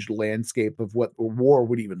and changed landscape of what a war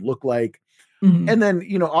would even look like. And then,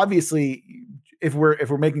 you know, obviously, if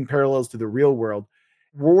we're making parallels to the real world,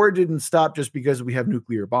 war didn't stop just because we have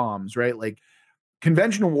nuclear bombs, right? Like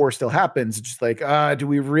conventional war still happens. It's just like, do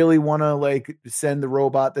we really want to like send the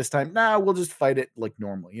robot this time? Nah, we'll just fight it like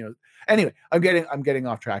normally, you know. Anyway, I'm getting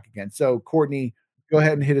off track again. So Courtney, go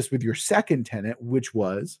ahead and hit us with your second tenet, which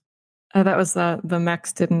was that was the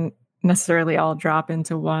mechs didn't necessarily all drop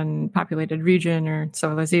into one populated region or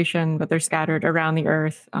civilization, but they're scattered around the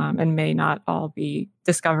earth and may not all be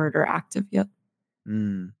discovered or active yet.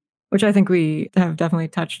 Which I think we have definitely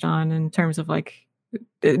touched on in terms of like,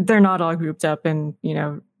 they're not all grouped up in, you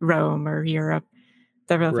know, Rome or Europe.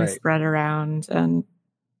 They're really spread around, and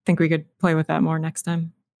I think we could play with that more next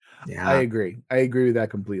time. Yeah, I agree with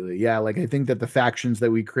that completely. Yeah, like I think that the factions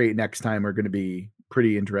that we create next time are going to be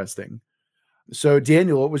pretty interesting. So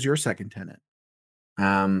Daniel, what was your second tenet?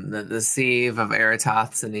 The sieve of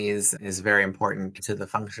Eratosthenes is very important to the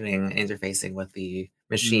functioning interfacing with the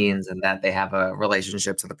machines, and that they have a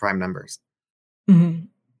relationship to the prime numbers. Mm-hmm.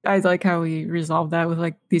 I like how we resolve that with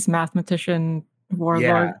like these mathematician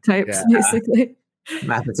warlord types, basically.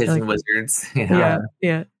 Mathematician wizards. Yeah.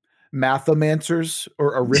 Mathomancers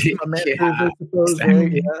or arithmomancers, Yeah, I suppose,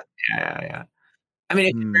 exactly. right? Yeah. I mean,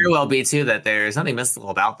 it could very well be too that there's nothing mystical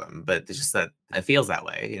about them, but it's just that it feels that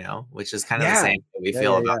way, which is kind of the same that we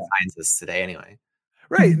feel about scientists today anyway.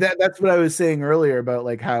 Right. That's what I was saying earlier about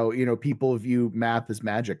like how, people view math as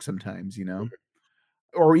magic sometimes,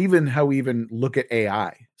 or even how we even look at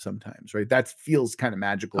AI sometimes, right? That feels kind of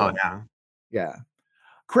magical. Oh, yeah. Yeah.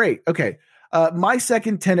 Great. Okay. My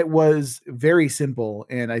second tenet was very simple,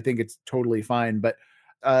 and I think it's totally fine. But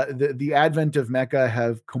the advent of Mecha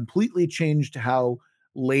have completely changed how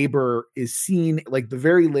labor is seen. Like the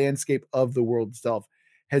very landscape of the world itself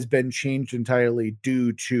has been changed entirely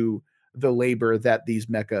due to the labor that these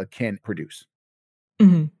Mecha can produce.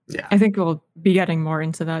 Mm-hmm. Yeah, I think we'll be getting more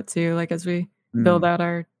into that too, like as we build out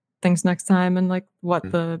our things next time, and like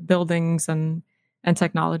what the buildings and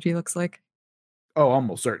technology looks like. Oh,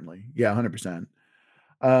 almost certainly. Yeah, 100%.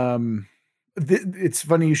 It's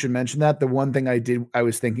funny you should mention that. The one thing I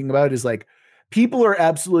was thinking about is like people are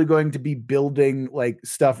absolutely going to be building like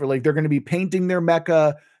stuff, or like they're going to be painting their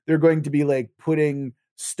mecha. They're going to be like putting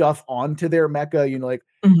stuff onto their mecha. Like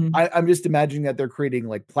I'm just imagining that they're creating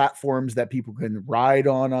like platforms that people can ride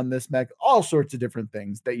on this mecha, all sorts of different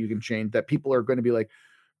things that you can change, that people are going to be like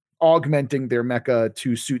augmenting their mecha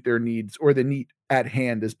to suit their needs or the need at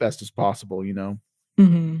hand as best as possible,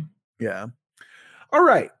 Yeah. All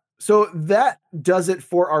right. So that does it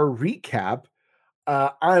for our recap.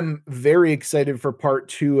 I'm very excited for part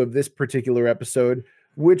 2 of this particular episode,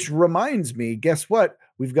 which reminds me, guess what?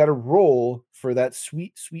 We've got a roll for that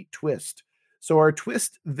sweet, sweet twist. So our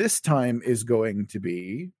twist this time is going to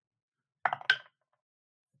be...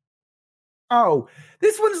 Oh,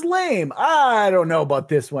 this one's lame. I don't know about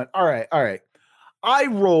this one. All right. I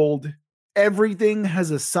rolled everything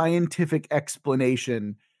has a scientific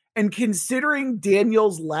explanation. And considering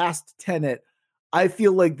Daniel's last tenet, I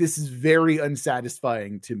feel like this is very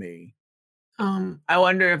unsatisfying to me. I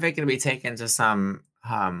wonder if it can be taken to some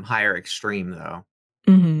higher extreme, though.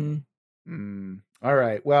 All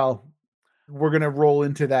right. Well, we're going to roll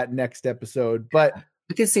into that next episode, but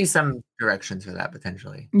we can see some directions for that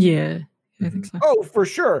potentially. Yeah, I think so. Oh, for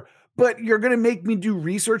sure. But you're going to make me do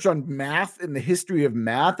research on math and the history of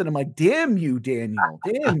math. And I'm like, damn you, Daniel.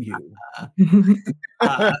 Damn you.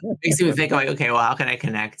 Makes me think like, okay, well, how can I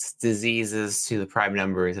connect diseases to the prime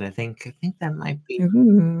numbers? And I think that might be.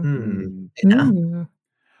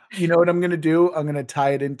 You know what I'm going to do? I'm going to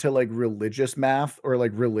tie it into like religious math or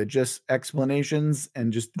like religious explanations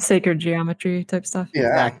and just sacred geometry type stuff.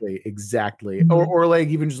 Exactly. Or like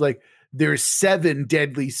even just like there's 7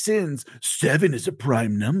 deadly sins. 7 is a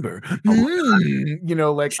prime number.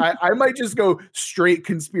 Like I might just go straight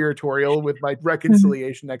conspiratorial with my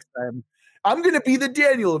reconciliation next time. I'm going to be the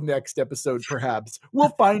Daniel of next episode, perhaps. We'll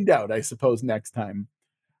find out, I suppose, next time.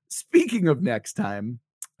 Speaking of next time,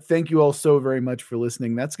 thank you all so very much for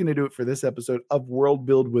listening. That's going to do it for this episode of World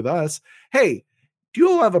Build with Us. Hey, do you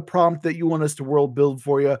all have a prompt that you want us to world build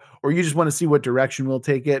for you, or you just want to see what direction we'll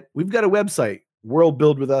take it? We've got a website,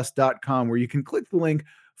 worldbuildwithus.com, where you can click the link,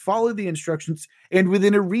 follow the instructions, and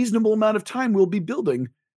within a reasonable amount of time, we'll be building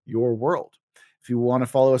your world. If you want to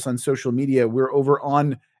follow us on social media, we're over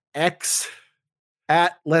on X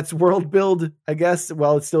at Let's World Build, I guess,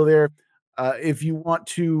 while it's still there. If you want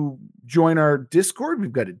to join our Discord,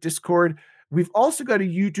 we've got a Discord. We've also got a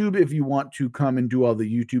YouTube if you want to come and do all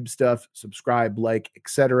the YouTube stuff, subscribe, like,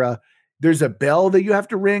 etc. There's a bell that you have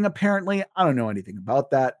to ring, apparently. I don't know anything about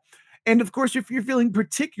that. And of course, if you're feeling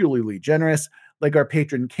particularly generous, like our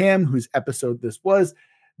patron Cam, whose episode this was,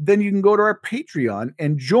 then you can go to our Patreon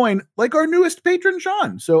and join, like our newest patron,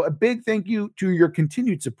 Sean. So a big thank you to your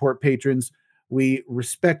continued support, patrons. We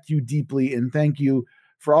respect you deeply and thank you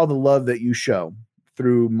for all the love that you show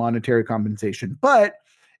through monetary compensation. But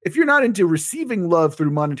if you're not into receiving love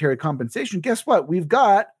through monetary compensation, guess what? We've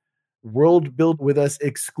got World Build with Us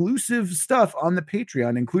exclusive stuff on the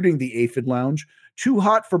Patreon, including the Aphid Lounge, Too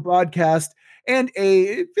Hot for Broadcast, and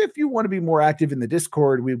if you want to be more active in the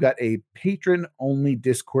Discord, we've got a patron-only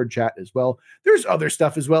Discord chat as well. There's other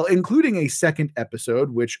stuff as well, including a second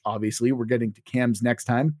episode, which obviously we're getting to Cam's next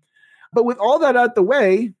time. But with all that out the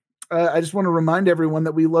way, I just want to remind everyone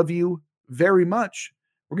that we love you very much.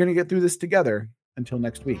 We're going to get through this together. Until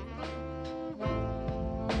next week.